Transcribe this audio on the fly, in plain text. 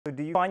So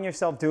do you find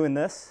yourself doing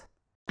this?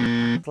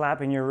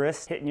 Slapping your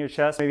wrist, hitting your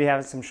chest, maybe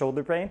having some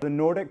shoulder pain? The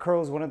Nordic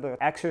curl is one of the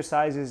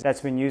exercises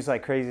that's been used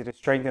like crazy to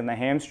strengthen the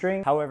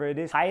hamstring. However, it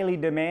is highly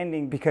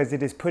demanding because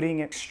it is putting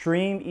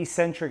extreme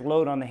eccentric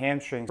load on the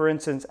hamstring. For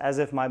instance, as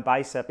if my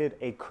bicep did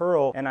a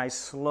curl and I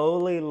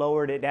slowly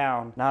lowered it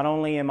down. Not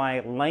only am I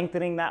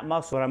lengthening that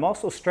muscle, but I'm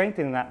also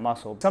strengthening that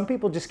muscle. Some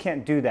people just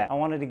can't do that. I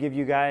wanted to give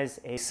you guys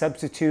a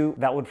substitute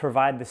that would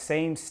provide the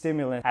same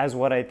stimulus as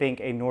what I think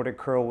a Nordic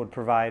curl would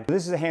provide.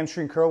 This is a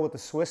hamstring curl with a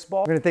Swiss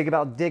ball. We're gonna think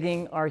about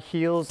digging our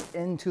heels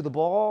into the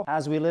ball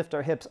as we lift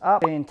our hips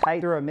up, staying tight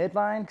through our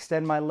midline,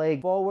 extend my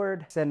leg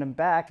forward, extend them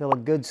back, feel a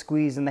good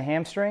squeeze in the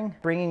hamstring,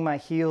 bringing my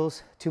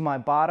heels to my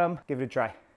bottom. Give it a try.